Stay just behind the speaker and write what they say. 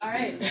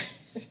right.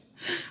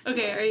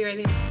 Okay, are you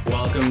ready?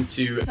 Welcome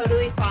to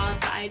Totally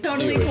Qualified.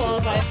 Totally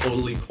Qualified.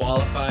 Totally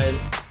Qualified.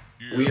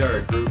 We are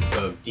a group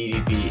of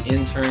DDB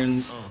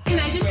interns. Can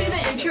I just do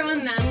the intro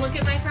and then look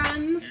at my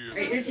friends?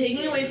 Right, you're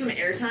taking away from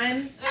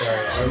airtime.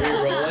 Sorry, are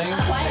we rolling?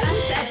 Quiet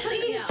on set,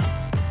 please.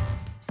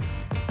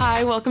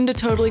 Hi, welcome to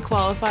Totally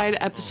Qualified,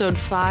 episode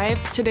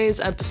 5. Today's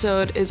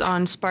episode is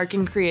on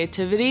sparking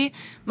creativity.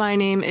 My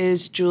name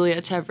is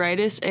Julia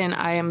Tevritis, and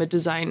I am a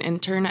design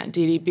intern at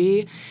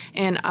DDB,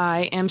 and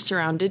I am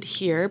surrounded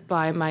here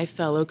by my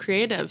fellow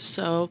creatives,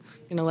 so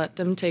I'm going to let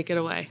them take it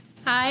away.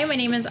 Hi, my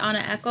name is Anna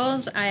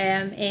Eccles. I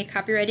am a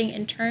copywriting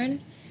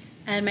intern,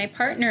 and my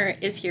partner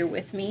is here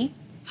with me.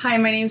 Hi,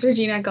 my name is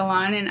Regina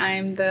Galan, and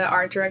I'm the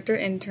art director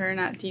intern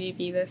at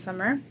DDB this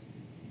summer.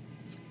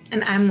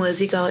 And I'm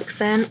Lizzie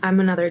Gullickson. I'm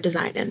another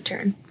design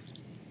intern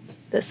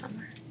this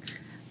summer.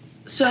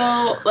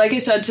 So, like I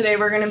said, today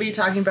we're going to be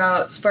talking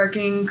about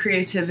sparking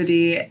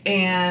creativity,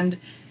 and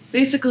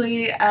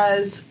basically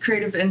as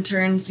creative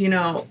interns, you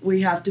know,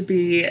 we have to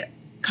be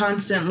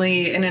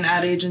constantly in an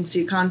ad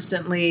agency,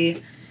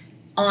 constantly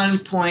on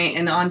point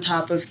and on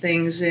top of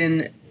things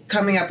and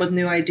coming up with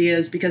new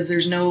ideas because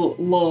there's no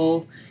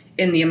lull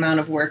in the amount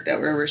of work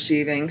that we're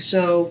receiving.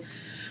 So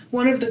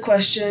one of the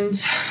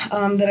questions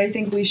that I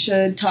think we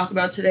should talk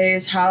about today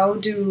is how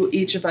do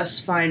each of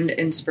us find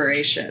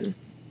inspiration?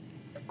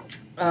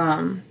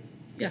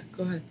 Yeah,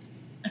 go ahead.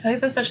 I feel like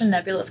that's such a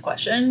nebulous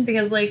question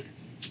because, like,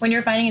 when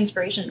you're finding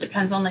inspiration, it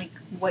depends on, like,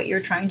 what you're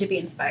trying to be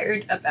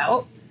inspired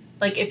about.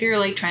 Like, if you're,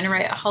 like, trying to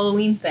write a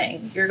Halloween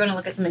thing, you're going to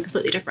look at something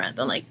completely different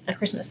than, like, a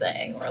Christmas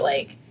thing or,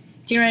 like,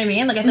 do you know what I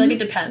mean? Like, I feel like it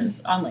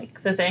depends on,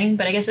 like, the thing,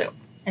 but I guess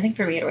I think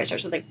for me it always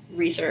starts with, like,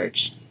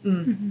 research.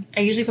 Mm-hmm.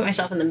 I usually put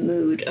myself in the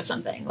mood of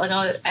something. Like,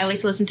 I like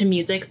to listen to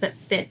music that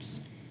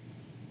fits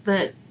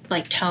the,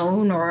 like,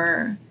 tone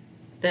or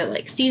the,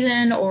 like,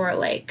 season or,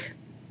 like,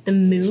 the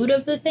mood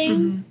of the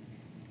thing.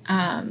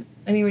 Mm-hmm.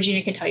 I mean,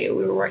 Regina can tell you,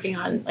 we were working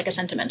on, like, a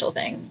sentimental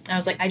thing. And I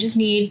was like, I just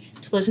need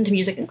to listen to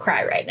music and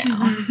cry right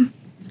now.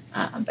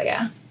 Mm-hmm. But,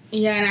 yeah.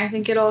 Yeah, and I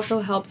think it also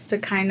helps to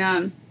kind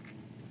of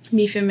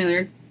be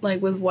familiar,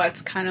 like, with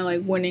what's kind of,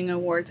 like, winning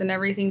awards and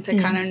everything to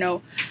kind of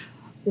know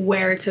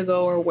where to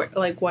go or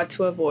what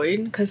to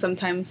avoid, because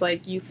sometimes,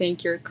 like, you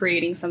think you're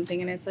creating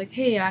something and it's like,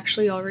 hey, it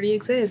actually already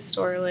exists,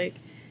 or, like,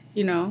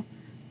 you know,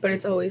 but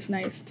it's always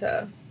nice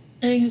to...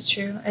 I think it's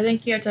true. I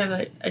think you have to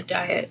have a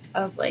diet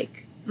of,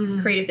 like,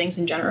 creative things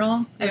in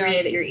general every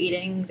day that you're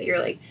eating, that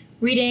you're, like,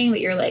 reading, that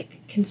you're,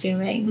 like,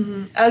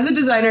 consuming. As a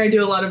designer, I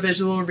do a lot of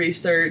visual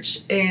research,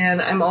 and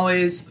I'm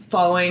always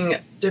following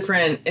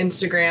different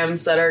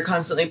Instagrams that are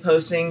constantly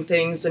posting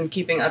things and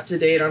keeping up to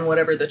date on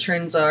whatever the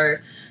trends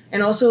are.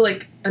 And also,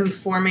 like, I'm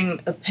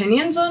forming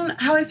opinions on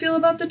how I feel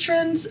about the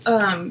trends,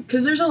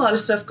 because there's a lot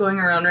of stuff going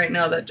around right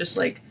now that just,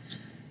 like,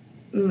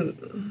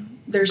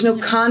 there's no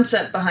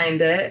concept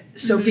behind it,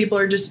 so people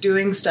are just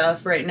doing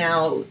stuff right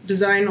now,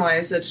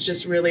 design-wise, that's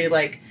just really,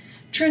 like,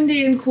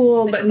 trendy and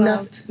cool, but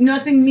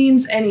nothing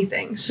means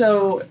anything.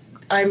 So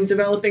I'm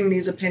developing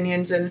these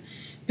opinions and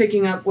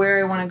picking up where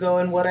I want to go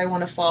and what I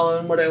want to follow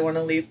and what I want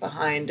to leave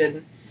behind,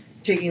 and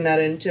taking that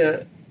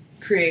into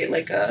create,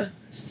 like, a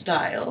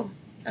style,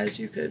 as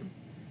you could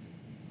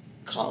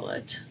call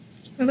it.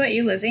 What about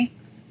you, Lizzie?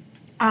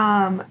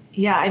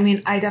 Yeah, I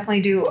mean, I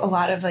definitely do a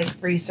lot of, like,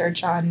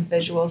 research on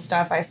visual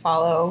stuff. I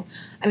feel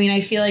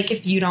like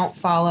if you don't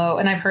follow,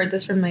 and I've heard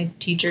this from my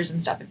teachers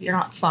and stuff, if you're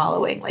not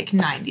following, like,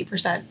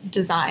 90%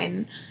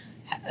 design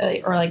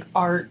or, like,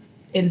 art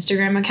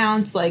Instagram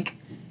accounts, like,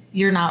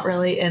 you're not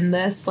really in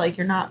this. Like,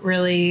 you're not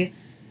really,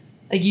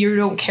 like, you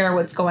don't care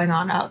what's going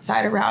on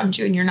outside around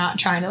you, and you're not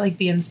trying to, like,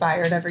 be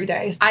inspired every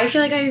day. I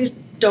feel like I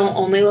don't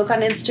only look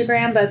on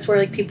Instagram. That's where,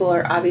 like, people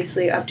are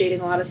obviously updating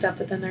a lot of stuff,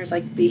 but then there's,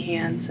 like,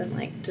 Behance and,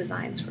 like,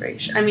 Design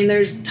Inspiration. I mean,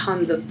 there's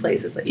tons of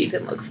places that you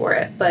can look for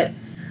it, but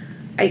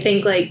I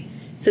think, like,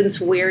 since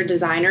we're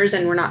designers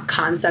and we're not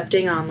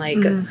concepting on,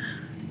 like,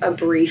 a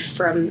brief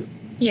from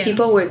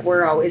people,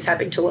 we're always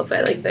having to look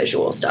at, like,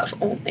 visual stuff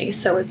only,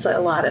 so it's a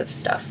lot of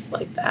stuff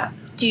like that.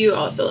 Do you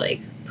also,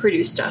 like,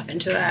 produce stuff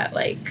into that,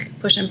 like,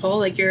 push and pull?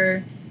 Like,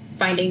 you're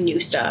finding new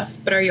stuff,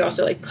 but are you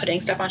also, like,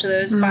 putting stuff onto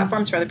those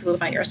platforms for other people to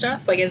find your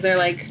stuff? Like, is there,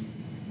 like...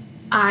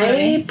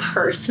 I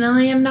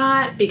personally am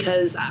not,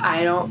 because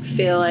I don't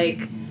feel,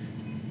 like,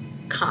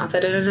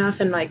 confident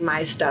enough in, like,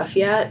 my stuff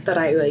yet that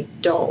I,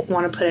 like, don't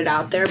want to put it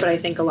out there, but I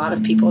think a lot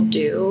of people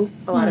do.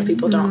 A lot of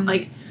people don't.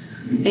 Like,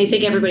 I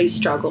think everybody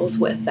struggles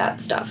with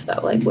that stuff, though,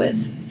 like,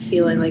 with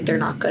feeling like they're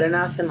not good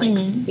enough and,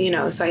 like, you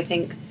know, so I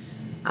think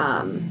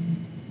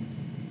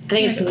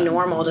it's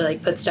normal to,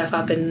 like, put stuff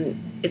up,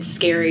 and it's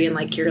scary, and,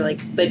 like, you're, like,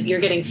 but you're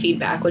getting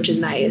feedback, which is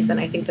nice, and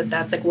I think that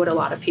that's, like, what a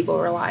lot of people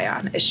rely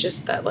on. It's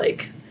just that,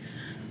 like,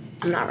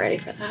 I'm not ready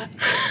for that.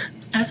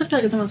 I also feel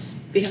like it's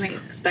almost becoming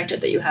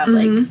expected that you have,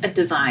 like, a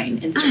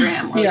design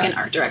Instagram or, like, an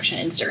art direction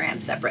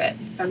Instagram separate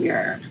from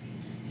your...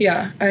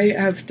 Yeah, I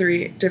have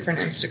 3 different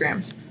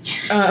Instagrams,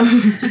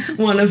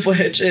 one of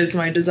which is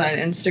my design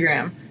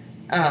Instagram.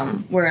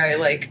 Where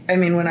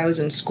when I was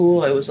in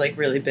school, it was like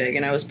really big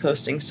and I was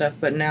posting stuff,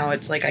 but now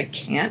it's like I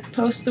can't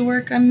post the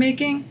work I'm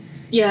making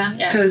Yeah.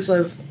 because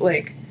of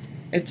like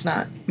it's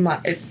not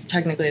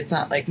technically it's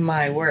not like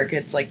my work,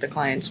 it's like the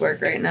client's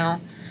work right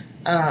now.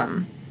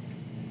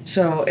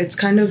 So it's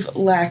kind of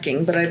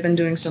lacking, but I've been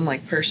doing some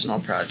like personal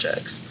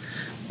projects.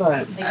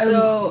 But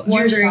So I'm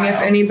wondering if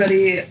style.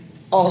 anybody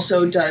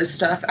also does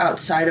stuff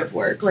outside of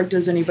work. Like,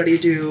 does anybody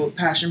do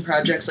passion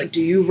projects? Like,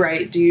 do you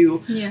write? Do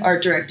you Yes.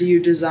 art direct? Do you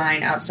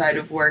design outside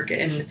of work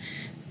and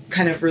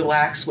kind of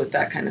relax with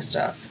that kind of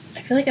stuff?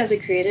 I feel like as a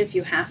creative,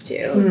 you have to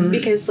Mhm.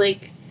 because,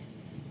 like,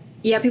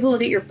 yeah, people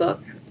look at your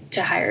book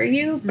to hire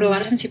you, but a lot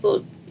of times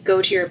people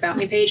go to your About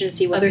Me page and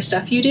see what other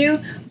stuff you do.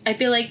 I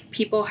feel like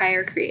people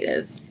hire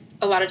creatives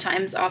a lot of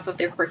times off of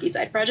their quirky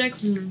side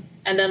projects,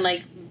 and then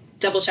like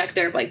double check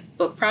their like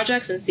book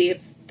projects and see if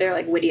they're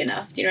like witty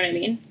enough. Do you know what I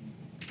mean?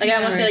 Like I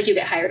almost feel like you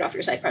get hired off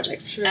your side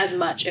projects as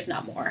much, if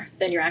not more,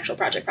 than your actual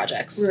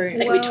projects. Right.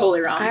 I could be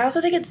totally wrong. I also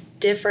think it's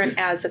different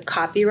as a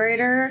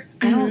copywriter.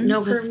 I don't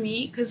know For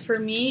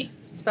me,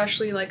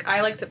 especially like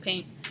I like to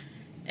paint,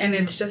 and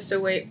it's just a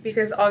way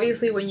because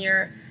obviously when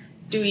you're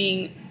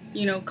doing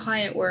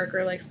client work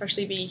or like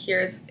especially being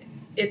here,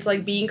 it's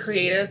like being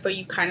creative, but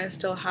you kind of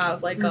still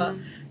have like a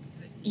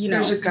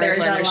There's a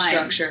guideline or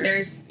structure.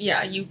 There's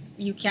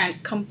you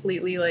can't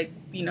completely like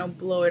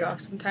blow it off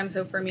sometimes.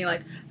 So for me,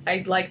 like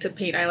I like to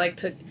paint, I like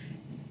to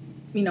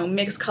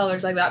mix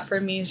colors. Like that for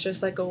me is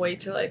just like a way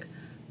to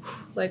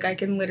like I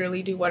can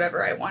literally do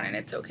whatever I want and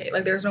it's okay.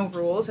 Like there's no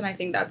rules, and I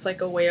think that's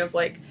like a way of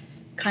like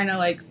kind of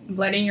like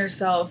letting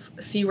yourself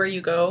see where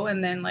you go,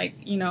 and then like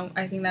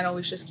I think that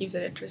always just keeps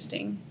it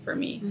interesting for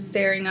me.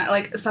 Staring at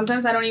like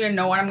sometimes I don't even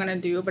know what I'm gonna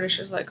do, but it's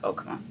just like, oh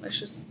come on, let's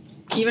just,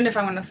 even if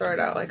I want to throw it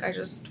out, like I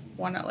just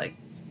want to like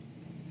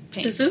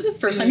paint. This is the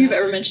first time you've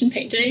ever mentioned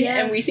painting,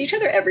 and we see each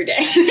other every day.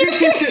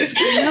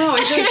 No,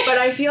 it's just, but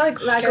I feel like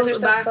that You guys are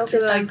goes so back to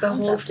focused on like the whole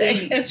concepting.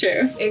 thing. It's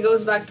true. It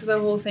goes back to the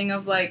whole thing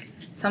of like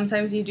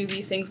sometimes you do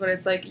these things, but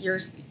it's like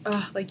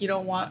like you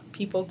don't want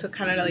people to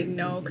kind of like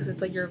know because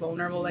it's like you're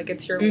vulnerable, like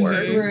it's your work.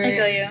 I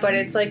feel you. But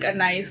it's like a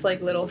nice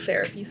like little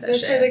therapy session.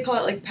 That's why they call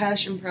it like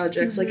passion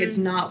projects. Like it's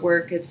not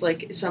work. It's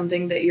like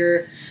something that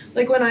you're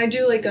like when I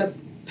do like a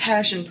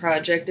passion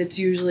project, it's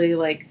usually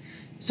like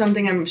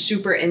something I'm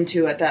super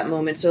into at that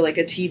moment. So like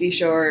a TV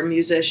show or a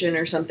musician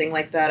or something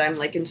like that. I'm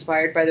like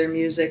inspired by their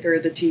music or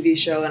the TV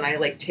show, and I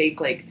like take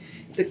like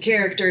the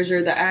characters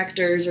or the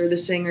actors or the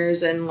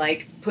singers and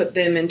like put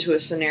them into a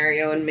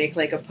scenario and make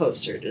like a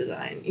poster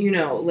design.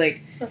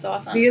 Like That's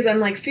awesome. because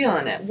I'm like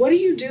feeling it. What do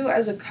you do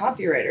as a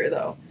copywriter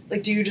though?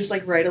 Like, do you just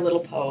like write a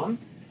little poem?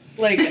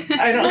 Like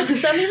I don't.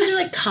 Some people do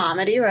like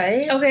comedy,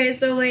 right? Okay,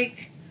 so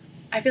like,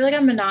 I feel like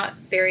I'm not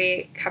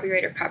very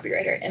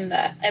copywriter in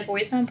that I've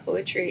always found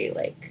poetry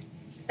like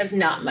as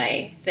not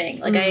my thing.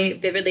 Like I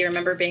vividly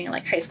remember being in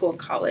like high school and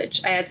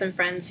college. I had some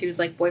friends whose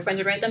like boyfriends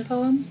would write them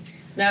poems,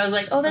 and I was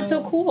like, oh, that's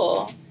so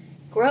cool.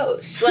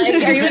 Gross. Like,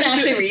 are you gonna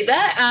actually read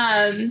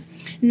that?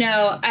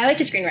 No, I like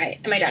to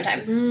screenwrite in my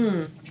downtime.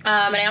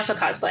 And I also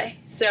cosplay.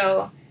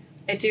 So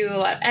I do a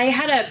lot. I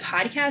had a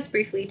podcast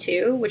briefly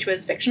too, which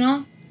was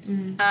fictional.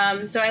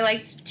 So I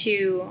like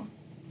to.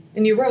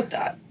 And you wrote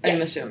that, I'm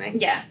Yeah. assuming.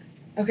 Yeah.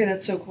 Okay,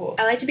 that's so cool.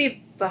 I like to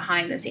be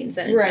behind the scenes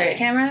and in front of Right. the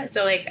camera.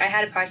 So, like, I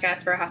had a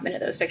podcast for a hot minute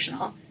that was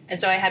fictional.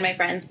 And so I had my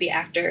friends be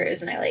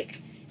actors, and I, like,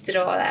 did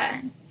all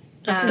that.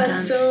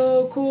 That's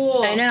so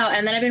cool. I know.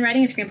 And then I've been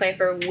writing a screenplay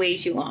for way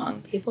too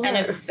long. People And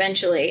are-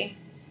 eventually,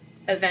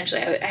 I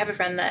have a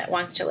friend that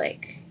wants to,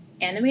 like,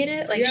 animate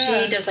it. Like,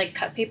 Yeah. she does, like,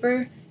 cut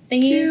paper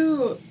thingies.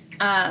 Cute.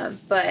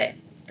 But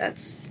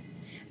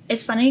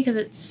it's funny because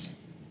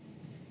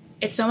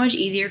it's so much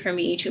easier for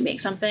me to make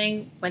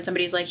something when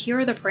somebody's like, here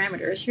are the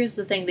parameters, here's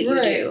the thing that you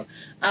Right. do.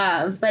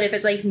 But if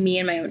it's like me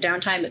in my own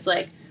downtime, it's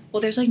like,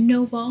 well, there's like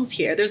no walls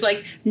here. There's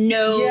like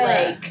no Yeah.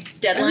 like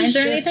I was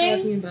deadlines or just anything.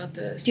 talking about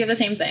this. Do you have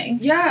the same thing?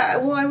 Yeah,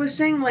 well, I was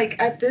saying, like,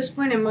 at this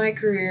point in my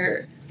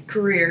career,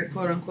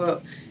 quote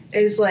unquote,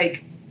 is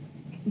like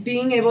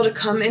being able to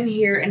come in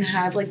here and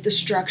have like the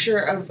structure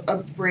of a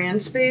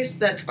brand space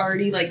that's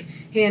already like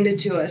handed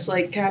to us.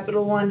 Like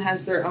Capital One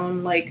has their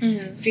own like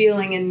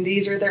feeling, and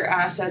these are their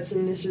assets,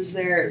 and this is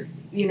their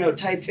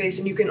typeface,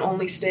 and you can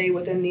only stay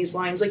within these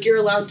lines. Like you're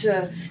allowed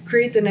to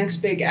create the next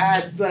big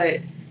ad, but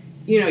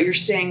you're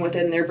staying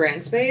within their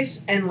brand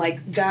space, and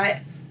like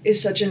that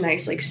is such a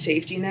nice like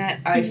safety net.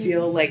 I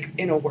feel like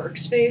in a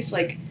workspace,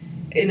 like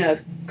in a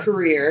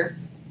career,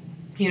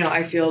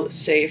 I feel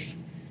safe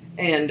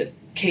and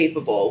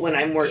capable when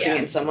I'm working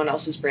in someone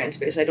else's brand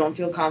space. I don't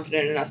feel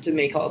confident enough to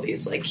make all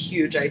these like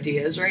huge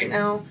ideas right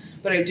now,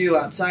 but I do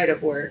outside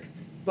of work.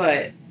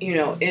 But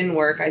in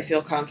work, I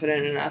feel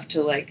confident enough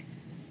to like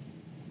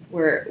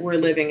we're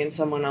living in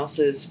someone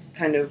else's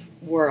kind of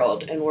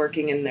world and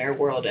working in their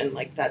world, and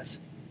like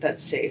that's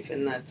safe,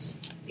 and that's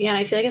Yeah, and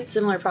I feel like it's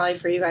similar probably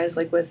for you guys,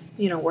 like with,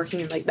 working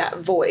in like that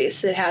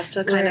voice. It has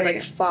to kind of like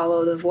Right.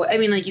 follow the voice. I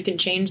mean, like you can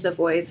change the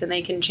voice and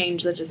they can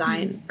change the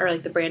design or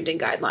like the branding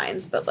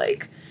guidelines, but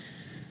like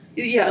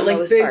Yeah, the like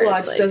most Big part,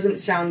 Lots like- doesn't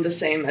sound the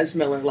same as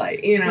Miller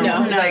Lite, you know? No,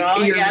 not like at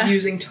all, you're yeah.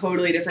 using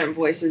totally different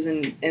voices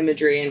and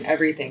imagery and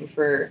everything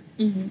for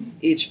Mm-hmm.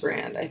 each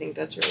brand. I think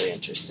that's really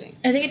interesting.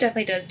 I think it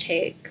definitely does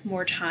take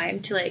more time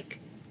to like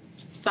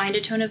find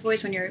a tone of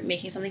voice when you're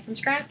making something from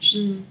scratch.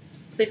 Mm.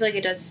 So I feel like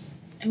it does.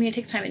 I mean, it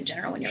takes time in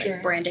general when you're Sure.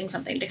 like branding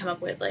something to come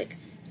up with like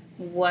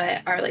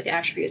what are like the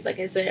attributes. Like,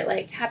 is it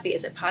like happy?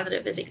 Is it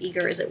positive? Is it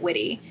eager? Is it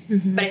witty?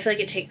 Mm-hmm. But I feel like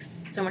it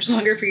takes so much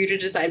longer for you to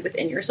decide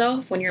within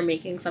yourself when you're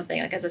making something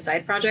like as a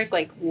side project,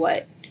 like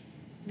what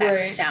that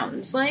Right.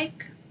 sounds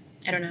like.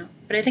 I don't know,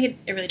 but I think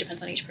it really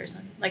depends on each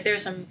person. Like there are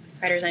some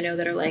writers I know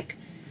that are like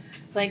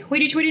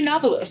hoity-toity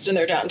novelist in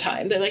their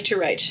downtime. They like to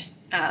write,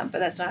 but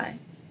that's not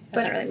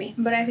really me.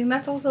 But I think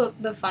that's also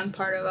the fun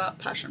part about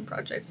passion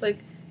projects. Like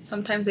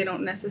sometimes they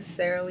don't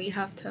necessarily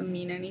have to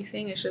mean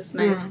anything. It's just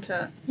nice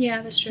to,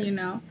 Yeah, that's true. you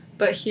know.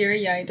 But here,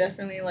 yeah, I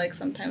definitely like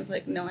sometimes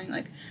like knowing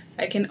like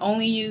I can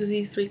only use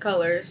these 3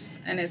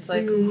 colors, and it's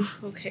like,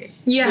 oof, okay.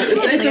 Yeah,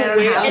 It's a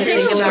weight off it takes your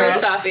the shoulders.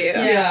 force off you.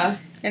 Yeah.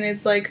 And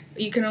it's like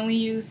you can only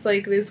use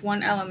like this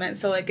one element,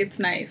 so like it's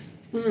nice.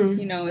 Mm.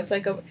 You know, it's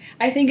like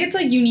I think it's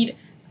like you need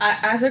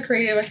as a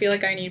creative. I feel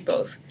like I need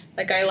both.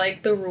 Like I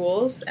like the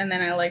rules, and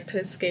then I like to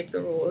escape the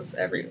rules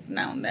every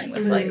now and then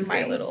with like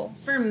my little.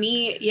 For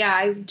me, yeah,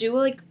 I do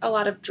like a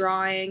lot of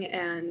drawing,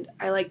 and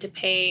I like to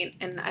paint,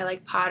 and I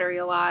like pottery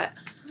a lot.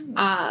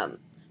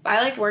 But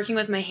I like working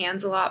with my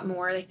hands a lot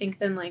more, I think,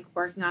 than like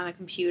working on a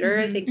computer.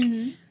 I think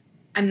Mm-hmm.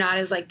 I'm not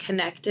as like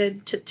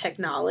connected to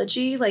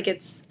technology. Like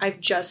I've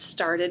just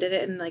started it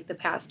in like the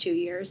past 2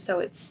 years,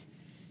 so it's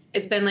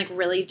been like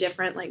really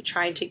different, like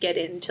trying to get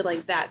into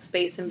like that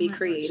space and be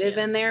creative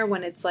in there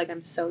when it's like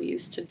I'm so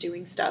used to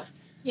doing stuff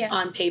Yeah.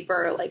 on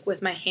paper, like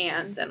with my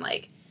hands, and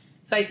like,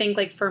 so I think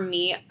like for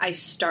me, I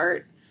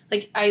start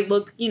like I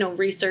look,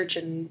 research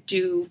and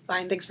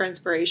find things for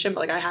inspiration, but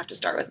like I have to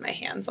start with my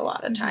hands a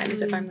lot of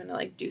times if I'm gonna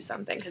like do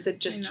something, because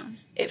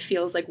it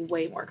feels like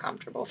way more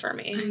comfortable for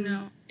me. I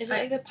know. Is it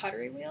like the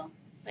pottery wheel?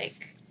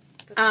 Like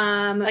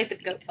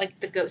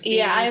the ghost.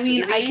 Yeah, I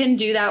mean, I can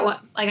do that one.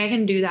 Like I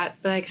can do that,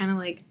 but I kind of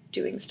like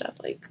doing stuff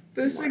like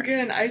This more.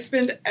 again, I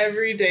spend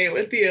every day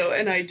with you,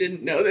 and I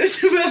didn't know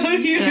this about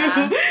you.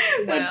 Yeah.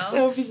 That's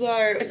so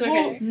bizarre. It's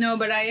okay. No,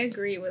 but I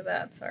agree with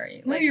that.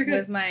 Sorry. No, Like you're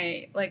good. with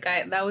my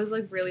that was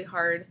like really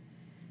hard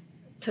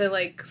to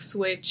like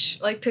switch,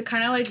 like to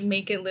kind of like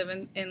make it live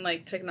in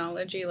like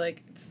technology.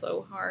 Like it's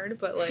so hard,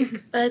 but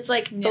like But it's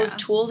like those Yeah.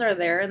 tools are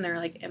there and they're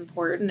like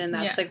important, and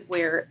that's Yeah. like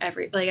where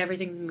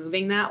everything's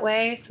moving that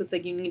way. So it's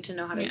like you need to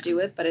know how to Yeah. do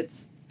it, but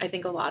I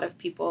think a lot of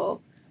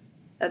people,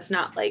 that's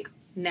not like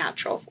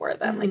natural for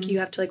them. Like you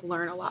have to like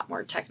learn a lot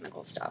more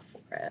technical stuff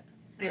for it.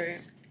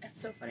 It's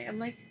so funny. I'm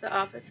like the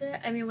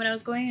opposite. I mean, when I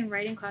was going in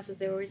writing classes,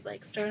 they were always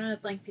like start on a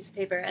blank piece of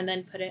paper and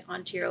then put it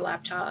onto your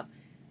laptop.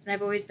 And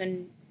I've always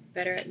been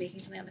better at making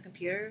something on the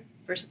computer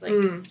versus like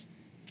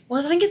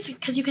Well, I think it's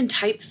because you can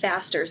type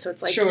faster, so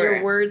it's like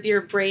Sure. your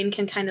brain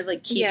can kind of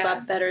like keep Yeah.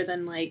 up better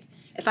than like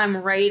if I'm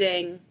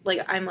writing. Like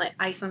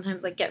I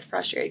sometimes like get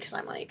frustrated because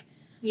I'm like,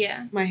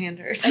 yeah. My hand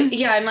hurts. I'm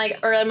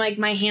like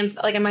my hands,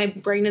 like my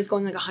brain is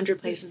going like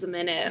 100 places a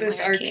minute. And This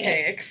like, I can't.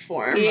 archaic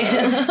form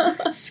Yeah.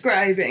 of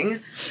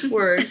scribing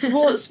words.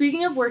 Well,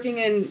 speaking of working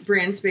in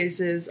brand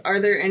spaces, are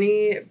there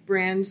any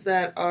brands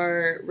that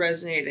are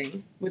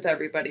resonating with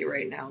everybody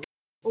right now?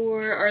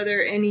 Or are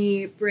there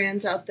any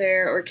brands out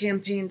there or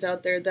campaigns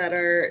out there that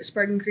are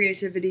sparking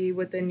creativity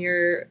within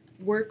your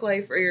work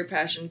life or your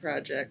passion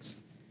projects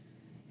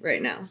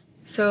right now?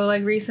 so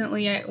like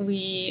recently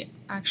we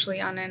actually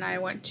Anna and I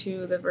went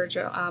to the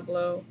Virgil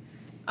Abloh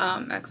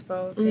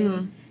expo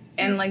thing.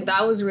 And like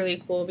that was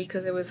really cool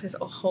because it was his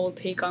whole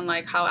take on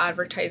like how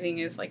advertising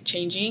is like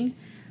changing,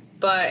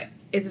 but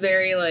it's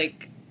very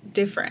like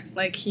different.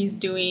 Like he's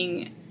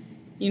doing,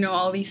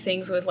 all these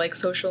things with like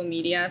social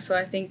media. So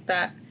I think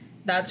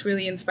that's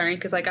really inspiring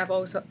because like I've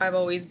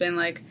always been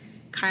like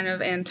kind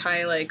of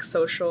anti like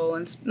social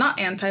and not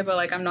anti, but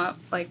like I'm not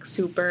like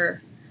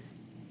super.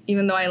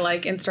 Even though I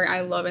like Instagram,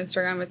 I love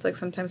Instagram. It's like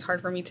sometimes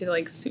hard for me to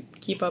like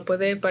keep up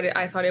with it, but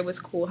I thought it was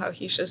cool how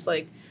he's just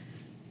like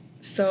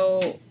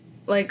so.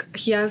 Like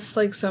he has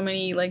like so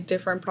many like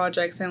different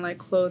projects and like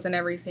clothes and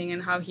everything,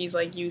 and how he's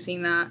like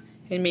using that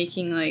and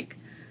making like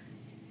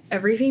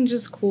everything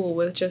just cool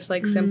with just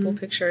like simple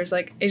pictures.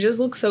 Like it just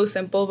looks so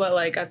simple, but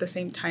like at the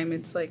same time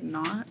it's like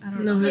not. I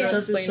don't know. his how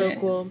to stuff is so explain it,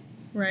 cool.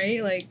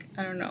 right? Like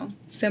I don't know,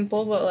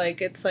 simple, but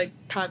like it's like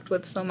packed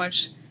with so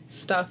much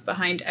stuff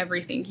behind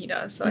everything he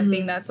does. So I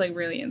think that's like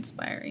really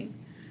inspiring,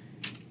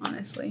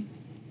 honestly.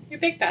 You're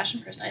a big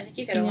fashion person. I think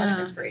you get a lot of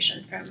Yeah.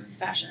 inspiration from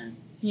fashion.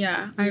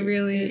 Yeah, I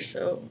really. You're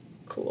so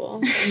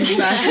cool.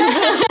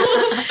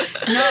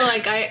 No,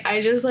 like I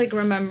just like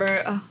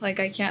remember like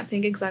I can't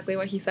think exactly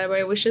what he said, but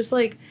it was just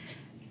like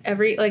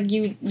every like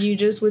you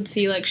just would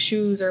see like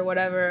shoes or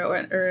whatever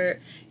or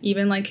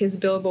even like his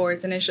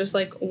billboards, and it's just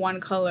like one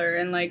color,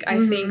 and like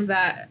I think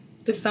that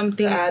there's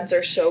something The ads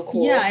are so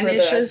cool. Yeah, and for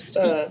it's the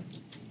just-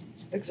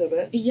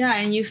 exhibit. yeah,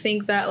 and you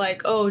think that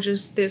like, oh,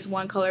 just this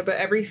one color, but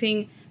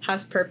everything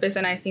has purpose,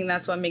 and I think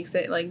that's what makes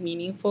it like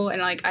meaningful,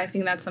 and like I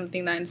think that's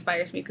something that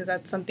inspires me because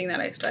that's something that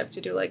I strive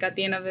to do. Like at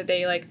the end of the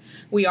day, like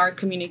we are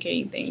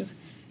communicating things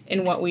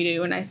in what we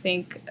do, and I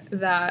think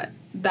that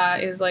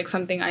is like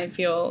something I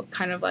feel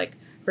kind of like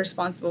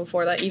responsible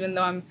for, that even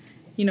though I'm,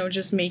 you know,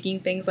 just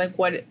making things, like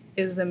what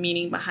is the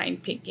meaning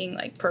behind picking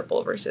like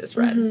purple versus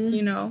red,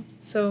 you know?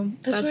 So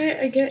that's why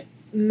I get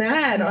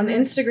mad on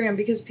Instagram,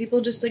 because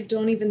people just like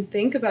don't even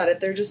think about it.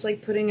 They're just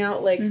like putting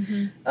out like,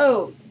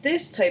 oh,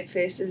 this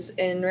typeface is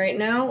in right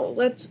now,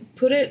 let's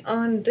put it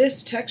on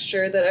this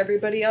texture that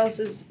everybody else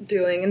is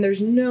doing, and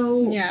there's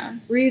no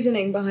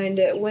reasoning behind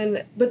it.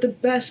 But the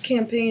best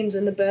campaigns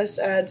and the best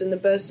ads and the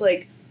best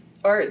like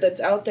art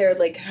that's out there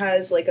like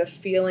has like a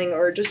feeling,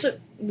 or just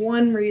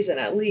one reason,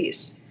 at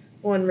least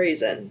one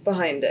reason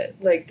behind it,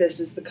 like this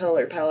is the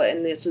color palette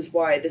and this is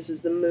why, this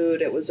is the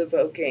mood it was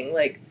evoking,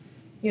 like,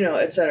 you know,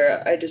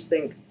 etc. I just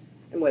think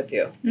I'm with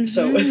you. I'm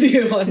so with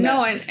you on that.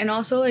 No, and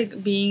also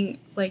like being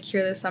like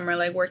here this summer,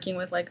 like working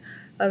with like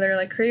other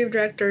like creative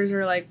directors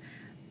or like,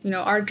 you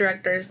know, art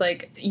directors,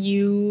 like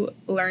you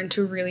learn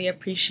to really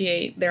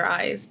appreciate their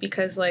eyes,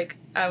 because like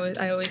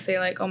I always say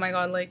like, oh my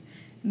god, like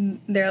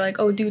they're like,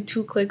 oh, do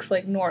 2 clicks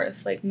like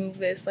north, like move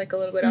this like a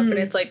little bit up, and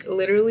it's like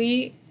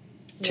literally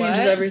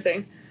changes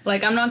everything.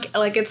 Like, I'm not,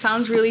 like, it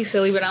sounds really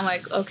silly, but I'm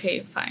like,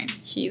 okay, fine,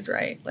 he's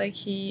right.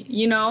 Like,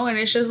 you know, and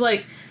it's just,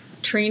 like,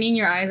 training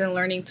your eyes and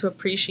learning to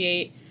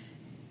appreciate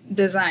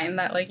design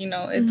that, like, you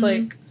know, it's,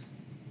 like,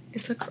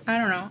 I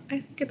don't know.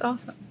 I think it's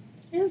awesome.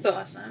 It is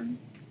awesome.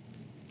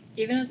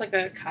 Even as, like,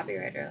 a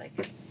copywriter, like,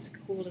 it's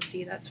cool to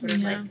see that sort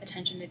of, like,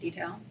 attention to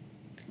detail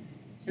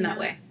in that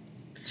way.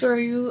 So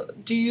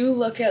do you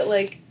look at,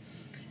 like,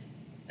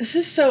 this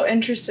is so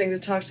interesting to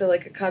talk to,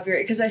 like, a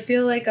copywriter, because I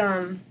feel like,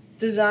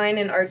 design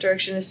and art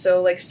direction is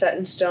so like set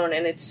in stone,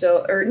 and it's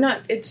so, or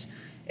not, it's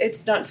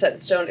not set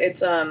in stone,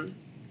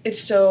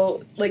 it's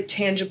so like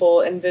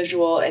tangible and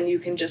visual, and you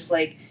can just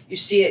like, you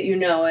see it, you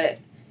know it,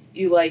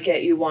 you like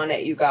it, you want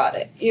it, you got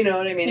it, you know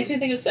what I mean? Makes me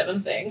think of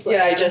 7 things. Like,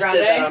 yeah, I just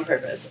did that on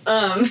purpose.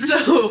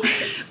 So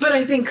but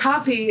I think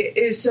copy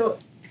is so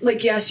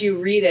like, yes, you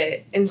read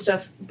it and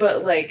stuff,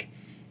 but like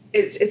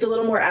it's a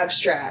little more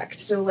abstract.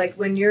 So like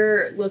when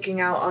you're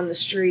looking out on the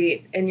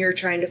street and you're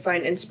trying to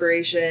find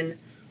inspiration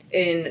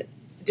in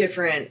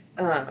different,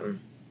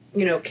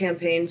 you know,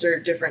 campaigns or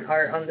different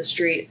art on the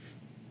street,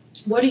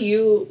 what do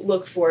you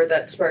look for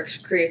that sparks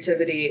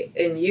creativity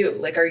in you?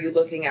 Like, are you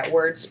looking at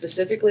words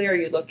specifically? Are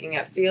you looking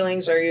at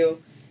feelings? Are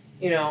you,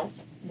 you know,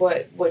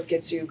 what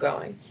gets you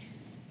going?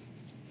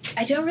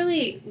 I don't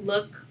really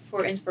look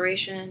for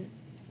inspiration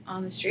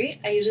on the street.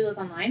 I usually look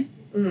online.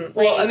 Mm-hmm.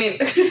 Well, I mean,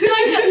 I'm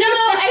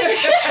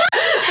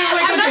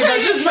not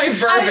that's just my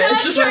verbiage. I'm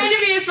not trying to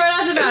be a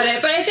smartass about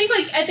it, but I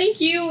think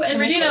you and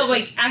Regina,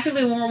 like,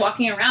 actively when we're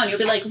walking around, you'll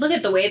be like, look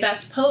at the way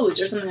that's posed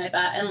or something like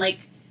that. And like,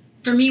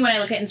 for me, when I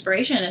look at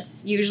inspiration,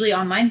 it's usually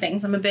online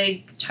things. I'm a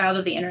big child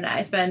of the internet.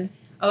 I spend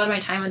a lot of my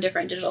time on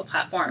different digital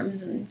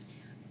platforms, and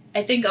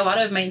I think a lot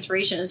of my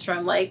inspiration is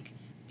from like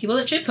people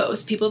that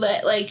shitpost, people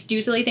that like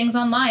do silly things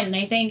online. And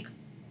I think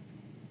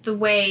the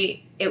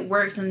way it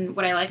works and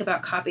what I like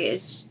about copy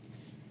is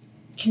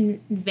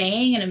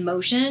conveying an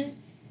emotion,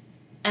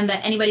 and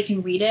that anybody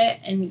can read it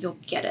and you'll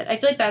get it. I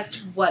feel like that's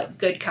what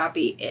good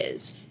copy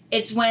is.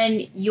 It's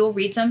when you'll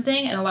read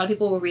something and a lot of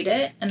people will read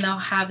it and they'll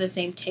have the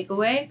same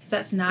takeaway, because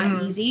that's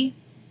not easy.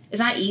 It's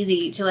not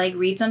easy to like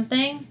read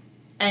something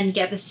and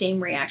get the same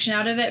reaction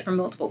out of it from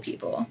multiple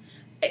people,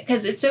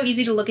 because it's so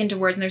easy to look into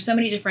words and there's so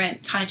many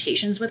different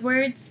connotations with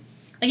words.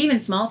 Like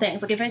even small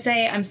things, like if I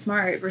say I'm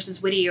smart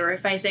versus witty, or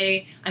if I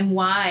say I'm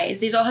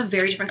wise, these all have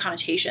very different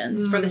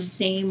connotations for the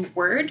same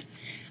word.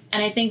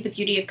 And I think the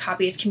beauty of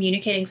copy is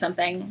communicating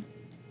something,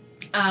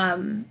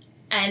 and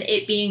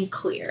it being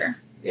clear.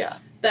 Yeah.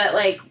 That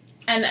like,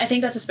 and I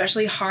think that's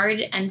especially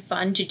hard and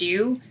fun to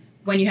do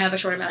when you have a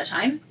short amount of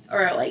time,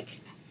 or like,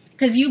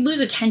 because you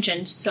lose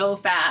attention so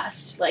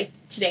fast, like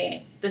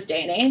today, this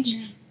day and age.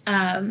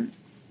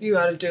 You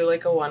got to do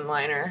like a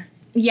one-liner.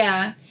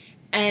 Yeah,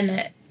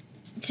 and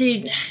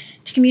to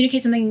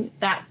communicate something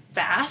that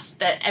fast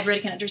that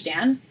everybody can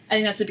understand, I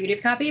think that's the beauty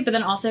of copy. But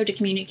then also to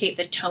communicate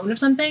the tone of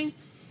something,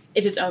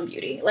 it's its own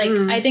beauty. Like,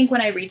 I think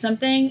when I read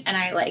something and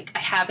I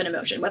have an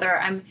emotion, whether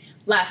I'm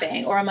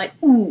laughing or I'm like,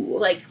 ooh,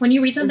 like when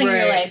you read something,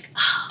 you're like,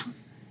 oh,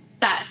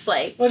 that's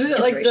like, what is it,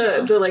 like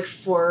the like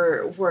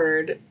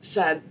 4-word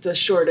sad, the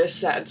shortest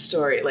sad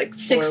story, like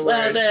 4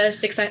 words.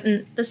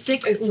 The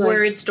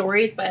 6-word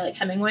stories by like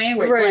Hemingway,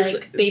 where it's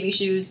like baby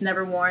shoes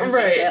never worn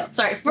for sale.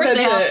 Sorry, for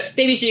sale.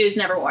 Baby shoes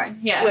never worn.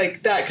 Yeah,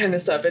 like that kind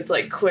of stuff. It's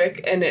like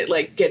quick and it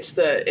like gets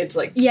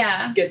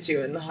gets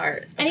you in the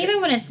heart. And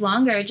even when it's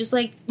longer, just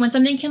like when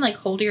something can like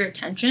hold your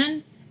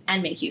attention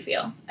and make you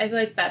feel. I feel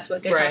like that's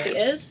what good copy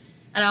is.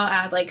 And I'll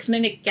add like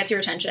something that gets your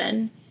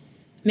attention,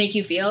 make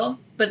you feel,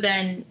 but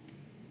then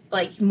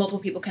like multiple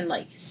people can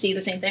like see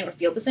the same thing or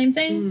feel the same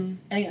thing.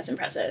 I think that's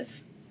impressive.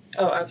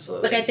 Oh,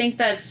 absolutely. Like I think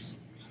that's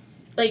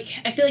like,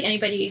 I feel like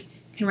anybody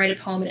can write a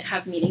poem and it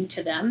have meaning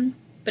to them,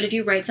 but if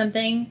you write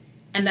something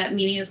and that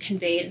meaning is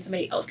conveyed and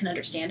somebody else can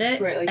understand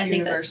it. Right, like I think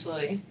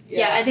universally.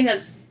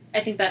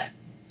 I think that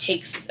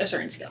takes a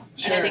certain skill.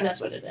 And I think that's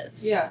what it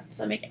is. Yeah. Does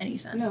that make any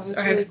sense? No, that's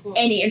or really have cool.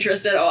 any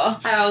interest at all?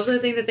 I also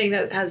think the thing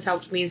that has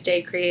helped me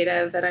stay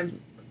creative, and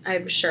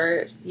I'm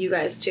sure you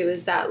guys too,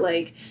 is that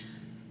like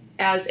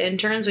as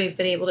interns we've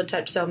been able to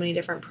touch so many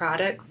different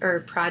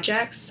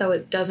projects, so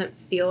it doesn't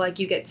feel like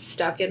you get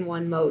stuck in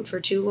one mode for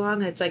too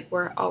long. It's like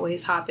we're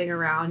always hopping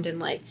around, and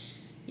like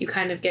you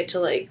kind of get to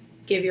like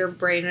give your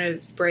brain a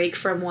break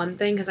from one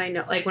thing, because I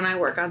know like when I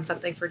work on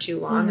something for too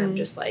long, I'm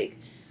just like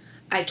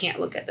I can't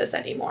look at this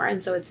anymore.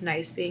 And so it's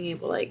nice being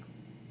able to like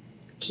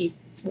keep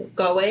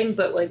going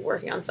but like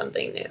working on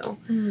something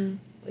new.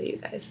 What do you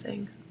guys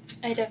think?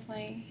 I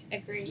definitely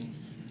agree.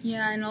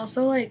 Yeah, and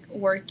also like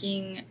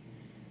working,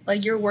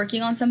 like you're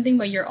working on something,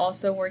 but you're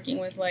also working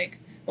with like,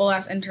 well,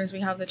 as interns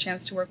we have the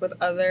chance to work with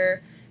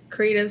other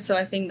creatives, so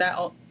I think that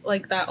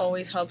that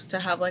always helps to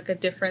have like a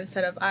different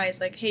set of eyes.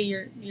 Like, hey,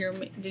 you're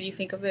did you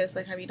think of this?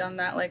 Like, have you done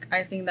that? Like,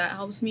 I think that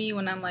helps me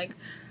when I'm like,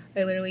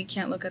 I literally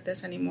can't look at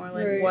this anymore.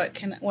 Like,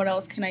 Right. what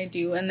else can I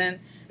do? And then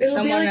It'll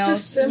someone be like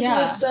else, the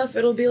simplest stuff.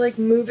 It'll be like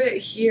move it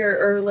here,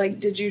 or like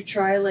did you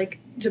try like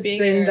to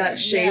bend that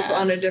shape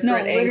on a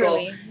different angle,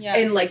 literally, yeah.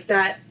 and like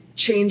that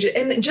change it.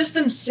 And just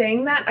them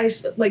saying that,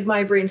 like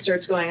my brain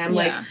starts going. I'm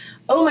like,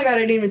 oh my god, I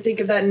didn't even think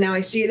of that, and now I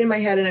see it in my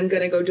head, and I'm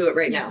gonna go do it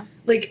right now.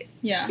 Like,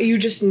 you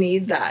just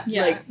need that.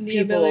 Yeah, like the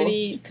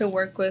ability to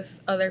work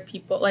with other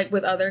people, like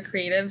with other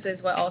creatives,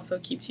 is what also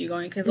keeps you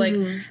going. Because like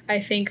I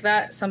think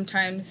that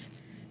sometimes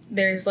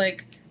there's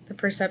like the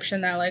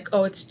perception that like,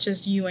 oh, it's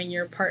just you and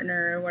your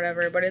partner or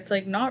whatever, but it's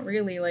like not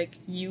really. Like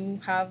you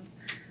have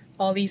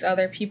all these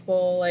other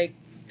people like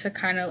to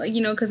kind of like,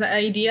 you know, because the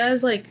idea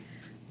is like,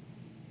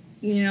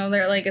 you know,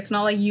 they're like, it's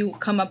not like you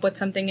come up with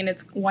something and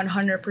it's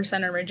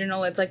 100%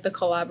 original. It's like the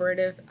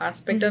collaborative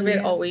aspect of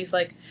it always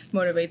like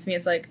motivates me.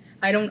 It's like,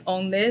 I don't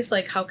own this,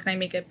 like how can I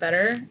make it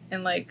better?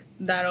 And like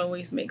that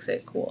always makes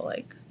it cool.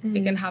 Like I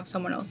can have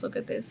someone else look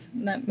at this.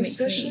 And that makes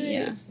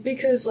me,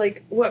 because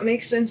like what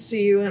makes sense to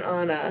you and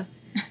Anna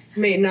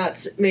may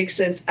not make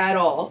sense at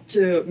all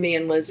to me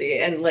and Lizzie,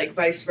 and like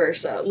vice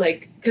versa.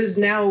 Like, because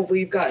now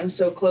we've gotten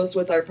so close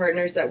with our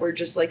partners that we're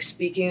just like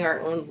speaking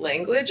our own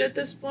language at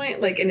this point,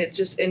 like, and it's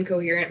just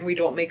incoherent and we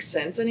don't make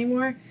sense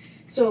anymore.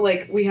 So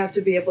like we have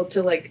to be able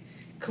to like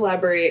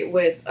collaborate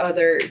with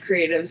other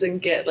creatives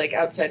and get like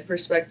outside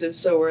perspectives.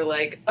 So we're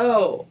like,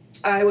 oh,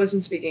 I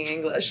wasn't speaking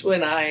English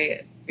when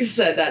I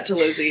said that to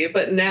Lizzie,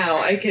 but now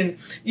I can.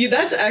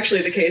 That's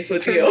actually the case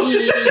with you.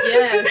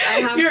 Yes,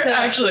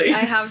 I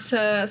I have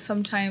to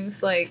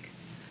sometimes like,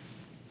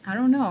 I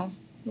don't know.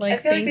 Like I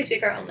feel like we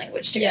speak our own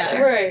language together.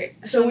 Yeah. Right.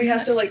 So we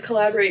have to like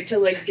collaborate to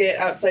like get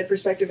outside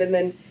perspective, and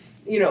then,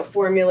 you know,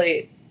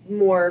 formulate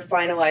more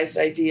finalized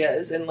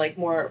ideas and like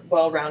more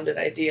well-rounded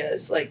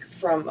ideas like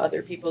from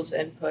other people's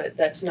input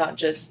that's not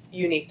just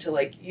unique to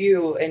like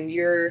you and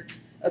your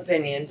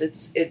opinions.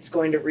 It's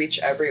going to reach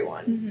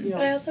everyone. You know?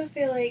 But I also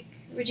feel like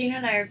Regina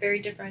and I are very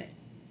different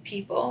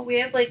people. We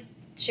have like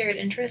shared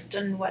interest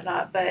and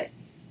whatnot, but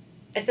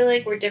I feel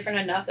like we're different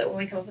enough that when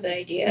we come up with an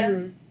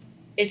idea,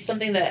 it's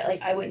something that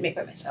like I wouldn't make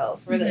by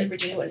myself, or that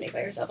Regina wouldn't make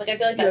by herself. Like I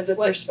feel like You have that's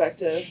the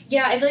perspective.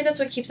 Yeah, I feel like that's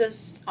what keeps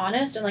us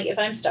honest. And like if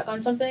I'm stuck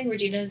on something,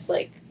 Regina's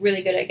like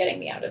really good at getting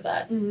me out of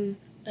that. And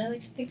I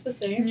like to think the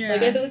same. Yeah.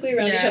 Like I feel like we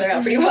round each other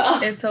out pretty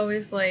well. It's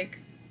always like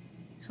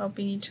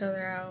helping each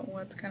other out.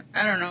 What's kind of,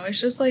 I don't know.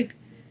 It's just like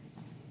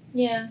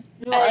Yeah.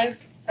 No,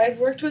 I've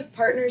worked with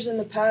partners in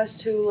the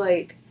past who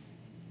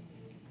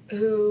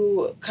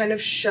kind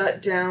of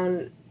shut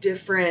down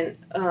different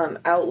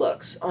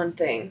outlooks on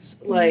things.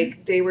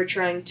 Like they were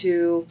trying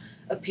to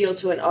appeal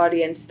to an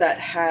audience that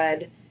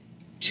had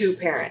two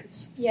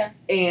parents. Yeah.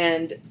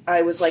 And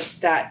I was like,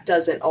 that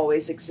doesn't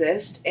always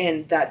exist,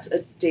 and that's a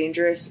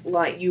dangerous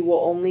line.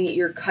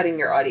 You're cutting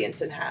your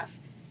audience in half,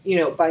 you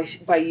know,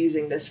 by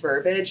using this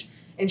verbiage.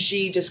 And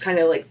she just kind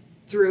of like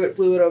blew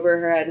it over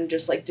her head and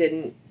just like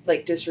didn't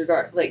like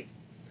disregard. Like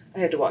I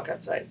had to walk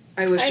outside.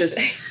 I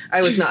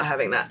was not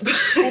having that.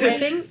 I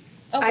think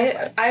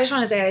I just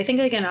want to say I think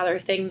like another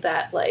thing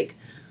that like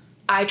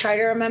I try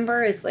to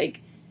remember is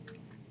like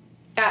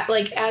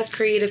as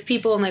creative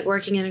people and like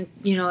working in,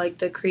 you know, like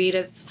the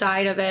creative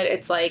side of it,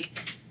 it's like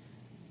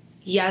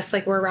yes,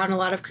 like we're around a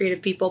lot of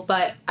creative people,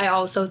 but I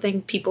also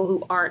think people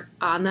who aren't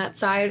on that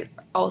side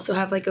also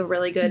have like a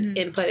really good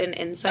input and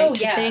insight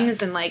to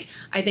things. And like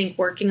I think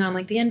working on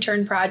like the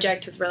intern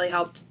project has really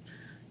helped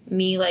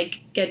me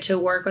like get to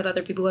work with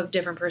other people who have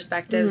different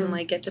perspectives and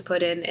like get to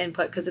put in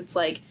input, because it's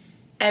like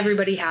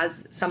everybody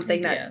has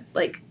something that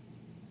like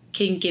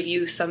can give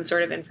you some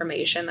sort of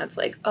information that's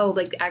like, oh,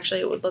 like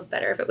actually it would look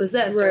better if it was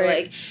this, or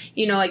like,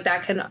 you know, like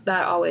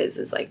that always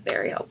is like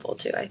very helpful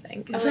too, I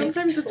think.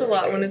 Sometimes it's a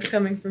lot when it's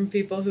coming from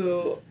people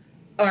who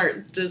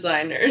aren't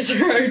designers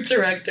or art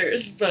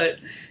directors, but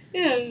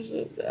yeah,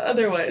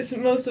 otherwise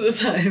most of the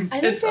time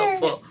it's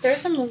helpful. There are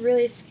some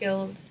really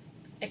skilled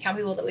account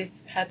people that we've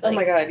had like, oh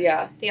my god,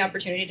 yeah, the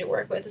opportunity to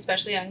work with,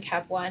 especially on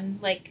Cap One.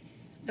 Like,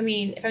 I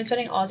mean, if I'm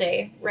spending all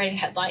day writing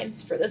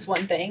headlines for this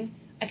one thing,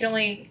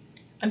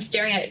 I'm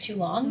staring at it too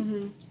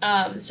long.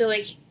 So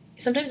like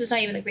sometimes it's not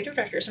even the creative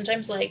director.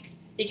 Sometimes like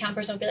the account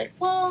person will be like,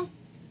 well,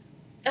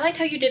 I liked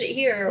how you did it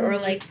here, or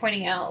like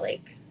pointing out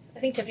like I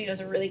think Tiffany does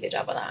a really good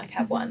job on that on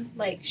Cab One.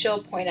 Like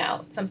she'll point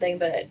out something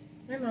that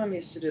My mom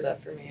used to do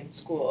that for me in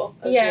school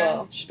as Yeah.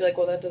 well. She'd be like,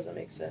 well, that doesn't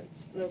make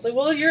sense. And I was like,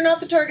 well, you're not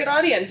the target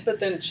audience. But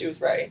then she was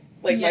right.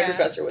 Like, my Yeah.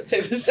 professor would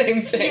say the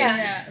same thing.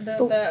 Yeah.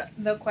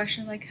 The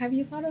question like, have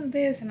you thought of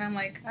this? And I'm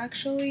like,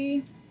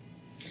 actually,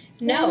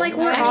 no, Well, like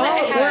we're actually,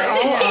 I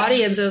all haven't.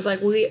 audiences.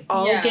 Like we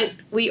all Yeah.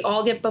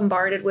 get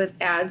bombarded with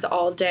ads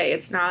all day.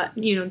 It's not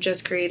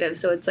just creative.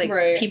 So it's like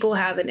Right. people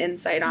have an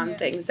insight on Yeah.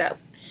 things that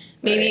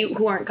maybe Right.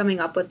 who aren't coming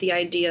up with the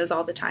ideas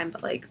all the time,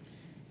 but like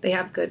they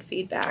have good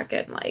feedback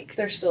and like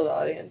They're still the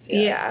audience.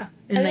 yeah.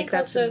 And I like think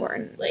that's also,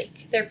 important.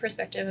 like their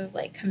perspective of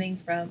like coming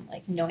from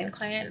like knowing the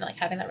client and like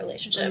having that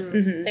relationship.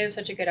 Mhm. They have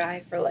such a good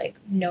eye for like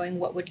knowing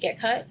what would get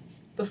cut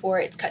before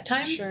it's cut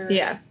time. Sure.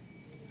 Yeah.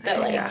 That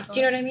like, Yeah. do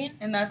you know what I mean?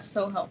 and that's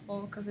so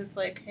helpful because it's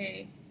like,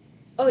 hey,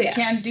 Oh you yeah.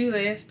 can't do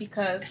this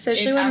because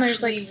Especially it when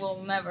there's, actually like,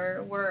 will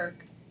never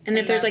work. And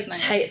if And there's like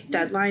that's tight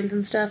nice. deadlines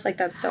and stuff, like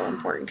that's so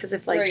important because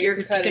if like Right, you're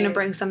you're gonna cutting-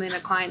 bring something to a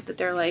client that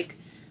they're like,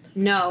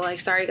 no, like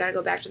sorry, gotta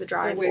go back to the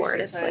drawing You're board.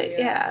 wasting It's time, like yeah.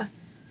 yeah.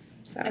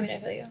 So I mean, I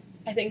feel you.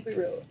 I think we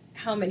wrote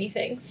how many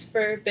things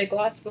for Big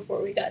Lots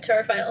before we got to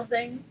our final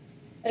thing.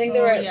 I think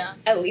there Oh, were yeah.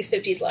 at least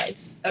 50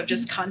 slides of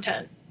just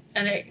content,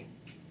 and it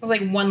was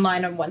like one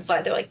line on one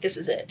slide. They're like, "This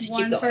is it.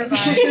 One Keep going."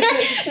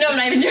 survived. No, I'm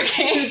not even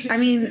joking. I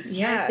mean,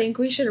 yeah. I think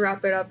we should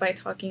wrap it up by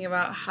talking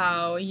about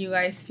how you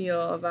guys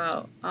feel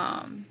about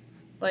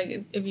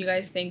like if you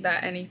guys think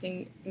that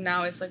anything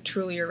now is like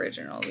truly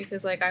original,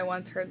 because like I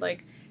once heard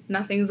like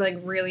nothing's like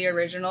really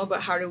original,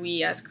 but how do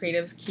we as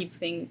creatives keep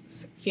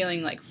things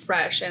feeling like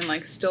fresh and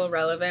like still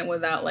relevant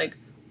without like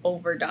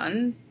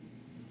overdone,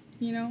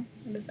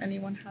 does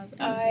anyone have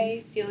anything?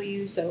 I feel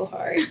you so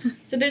hard.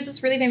 So there's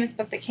this really famous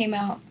book that came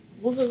out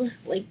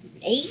like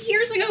 8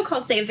 years ago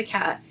called Save the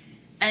Cat,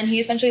 and he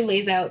essentially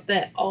lays out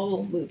that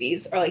all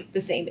movies are like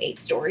the same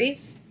 8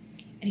 stories.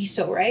 And he's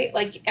so right.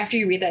 Like after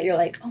you read that, you're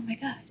like, oh my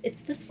god,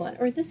 it's this one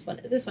or this one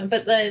or this one.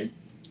 But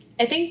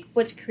I think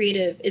what's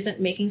creative isn't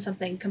making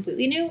something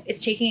completely new.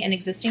 It's taking an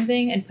existing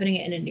thing and putting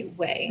it in a new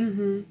way.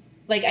 Mm-hmm.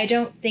 Like I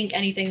don't think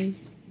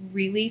anything's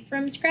really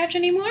from scratch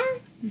anymore.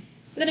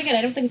 But then again,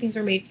 I don't think things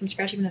were made from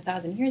scratch even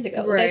 1,000 years ago.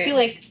 Like, I Right. feel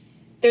like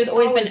there's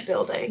always been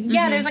building.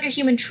 yeah, there's like a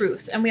human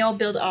truth, and we all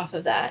build off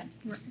of that.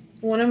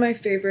 One of my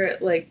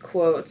favorite like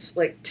quotes,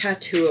 like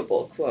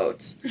tattooable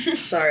quotes.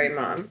 Sorry,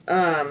 Mom.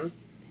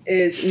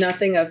 Is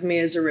nothing of me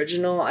is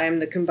original. I am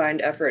the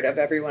combined effort of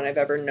everyone I've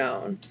ever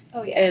known.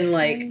 Oh yeah, And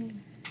like,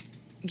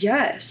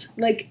 yes,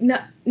 like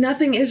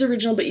nothing is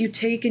original, but you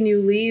take and you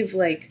leave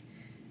like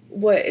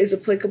what is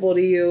applicable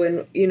to you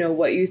and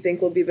what you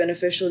think will be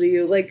beneficial to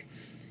you. Like,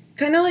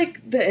 kind of like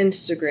the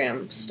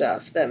Instagram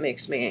stuff that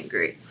makes me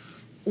angry.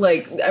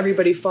 Like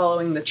everybody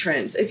following the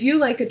trends. If you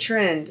like a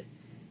trend,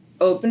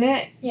 open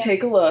it, Yeah.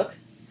 take a look,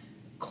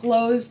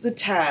 close the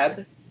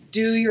tab,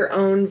 do your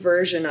own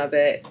version of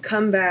it,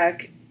 come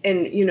back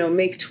and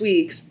make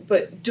tweaks,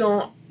 but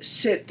don't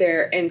sit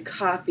there and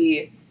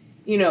copy.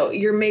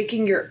 You're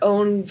making your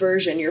own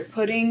version. You're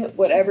putting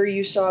whatever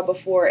you saw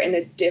before in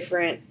a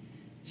different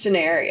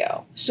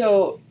scenario.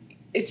 So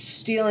it's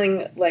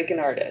stealing like an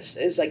artist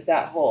is like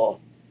that whole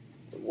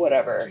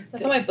whatever.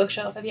 that's on my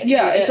bookshelf. Have you?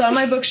 Yeah, it's on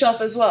my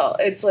bookshelf as well.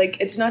 It's like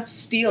it's not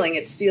stealing,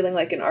 it's stealing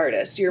like an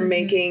artist. You're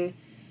making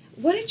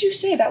what did you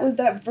say?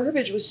 That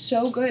verbiage was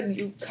so good,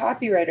 you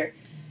copywriter.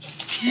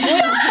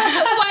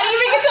 Why do you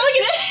make it sound like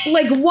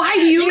it? Like why do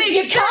you make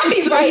it sound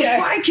so copywriter.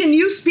 Why can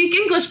you speak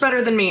English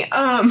better than me?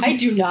 I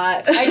do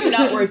not. I do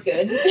not word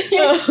good.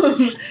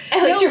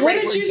 I like to what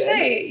write did word you good.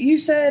 say? You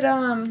said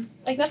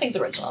Like nothing's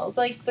original. It's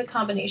like the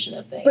combination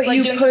of things. But like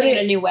you doing put something in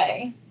it- a new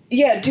way.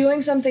 yeah,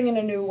 doing something in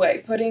a new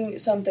way, putting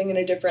something in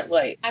a different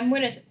light. I'm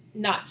going to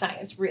not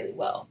science really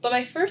well, but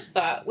my first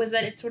thought was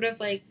that it's sort of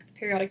like the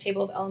periodic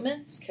table of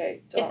elements.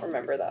 Okay, don't It's-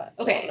 remember that.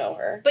 okay. Don't know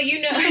her. But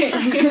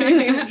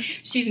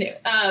she's new.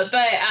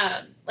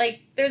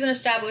 Like there's an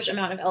established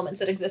amount of elements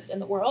that exist in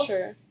the world,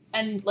 Sure.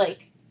 and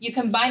like you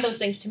combine those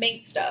things to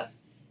make stuff.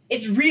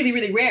 It's really,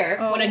 really rare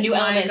when a new Oh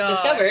my element is gosh.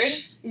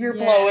 discovered. You're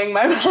Yes. blowing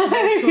my That's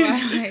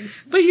mind. why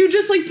But you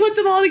just like put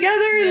them all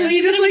together and But you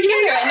you put just them like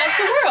together, and that's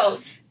the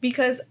world.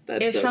 because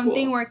That's if so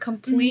something cool. were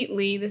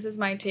completely, this is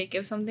my take,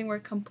 if something were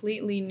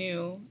completely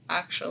new,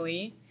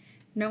 actually,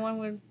 no one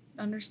would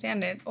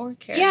understand it or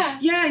care. Yeah.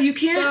 Yeah, you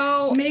can't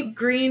So- make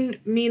green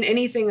mean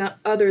anything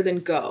other than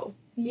go.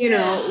 You Yeah.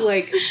 know,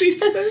 like she's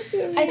supposed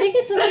to. I think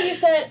it's something you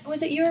said,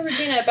 was it you or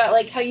Regina, about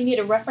like how you need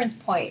a reference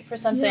point for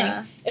something.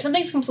 Yeah. If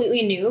something's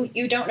completely new,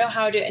 you don't know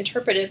how to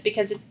interpret it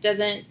because it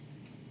doesn't,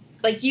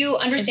 like you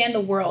understand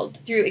the world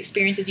through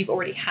experiences you've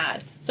already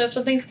had. So if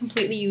something's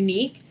completely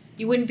unique,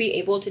 you wouldn't be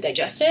able to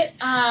digest it.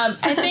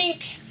 I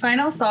think,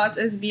 Final thoughts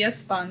is be a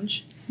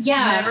sponge.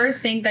 yeah. Never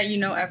think that you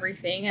know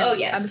everything and Oh,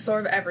 yes.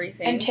 absorb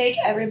everything. And take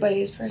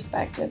everybody's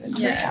perspective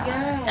into Yes.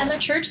 account. And the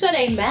church said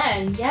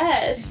amen.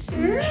 Yes.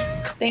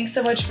 Thanks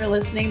so much for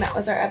listening. That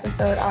was our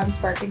episode on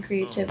sparking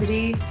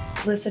creativity.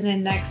 listen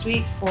in next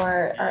week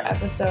for our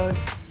episode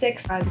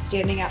 6 on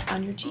standing out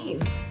on your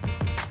team.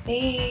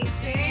 Thanks.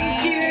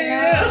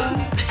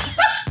 Thank you.